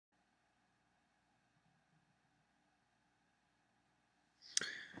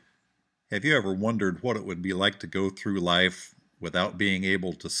Have you ever wondered what it would be like to go through life without being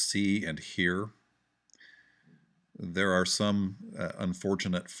able to see and hear? There are some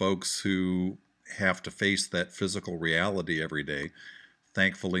unfortunate folks who have to face that physical reality every day.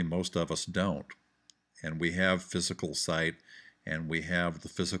 Thankfully, most of us don't. And we have physical sight and we have the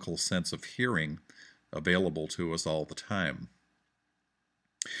physical sense of hearing available to us all the time.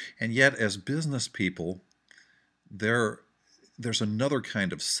 And yet, as business people, there's another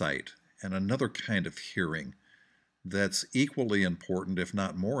kind of sight and another kind of hearing that's equally important, if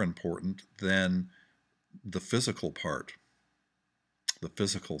not more important, than the physical part, the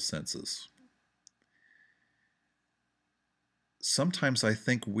physical senses. Sometimes I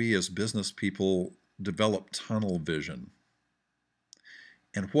think we as business people develop tunnel vision.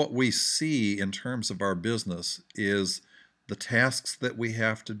 And what we see in terms of our business is the tasks that we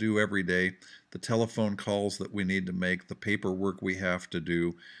have to do every day, the telephone calls that we need to make, the paperwork we have to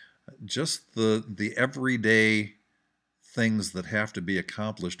do, just the everyday things that have to be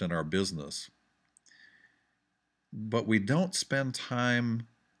accomplished in our business. But we don't spend time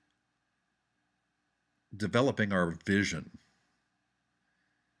developing our vision,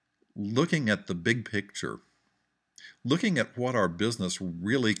 looking at the big picture, looking at what our business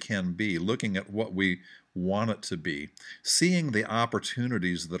really can be, looking at what we want it to be, seeing the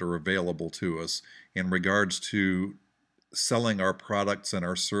opportunities that are available to us in regards to selling our products and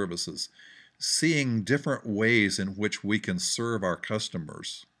our services, seeing different ways in which we can serve our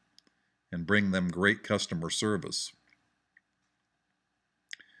customers and bring them great customer service.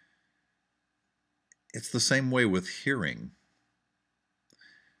 It's the same way with hearing.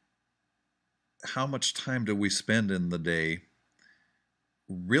 How much time do we spend in the day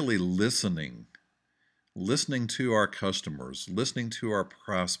really listening to our customers, listening to our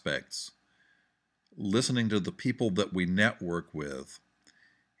prospects, listening to the people that we network with,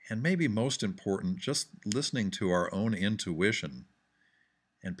 and maybe most important, just listening to our own intuition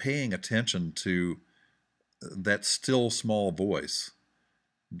and paying attention to that still small voice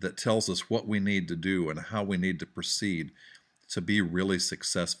that tells us what we need to do and how we need to proceed to be really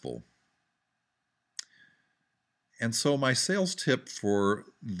successful. And so my sales tip for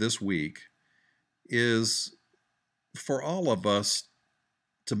this week is for all of us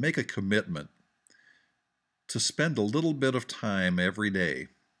to make a commitment to spend a little bit of time every day,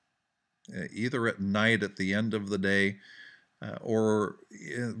 either at night at the end of the day or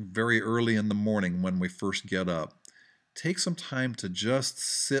very early in the morning when we first get up. Take some time to just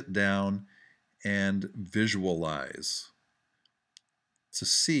sit down and visualize, to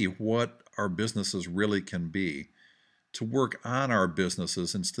see what our businesses really can be, to work on our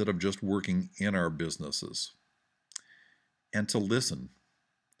businesses instead of just working in our businesses, and to listen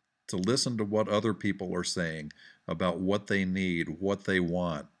to what other people are saying about what they need, what they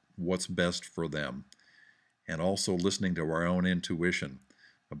want, what's best for them, and also listening to our own intuition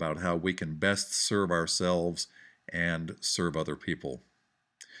about how we can best serve ourselves and serve other people.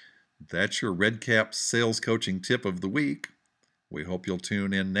 That's your Red Cap sales coaching tip of the week. We hope you'll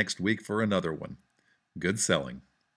tune in next week for another one. Good selling.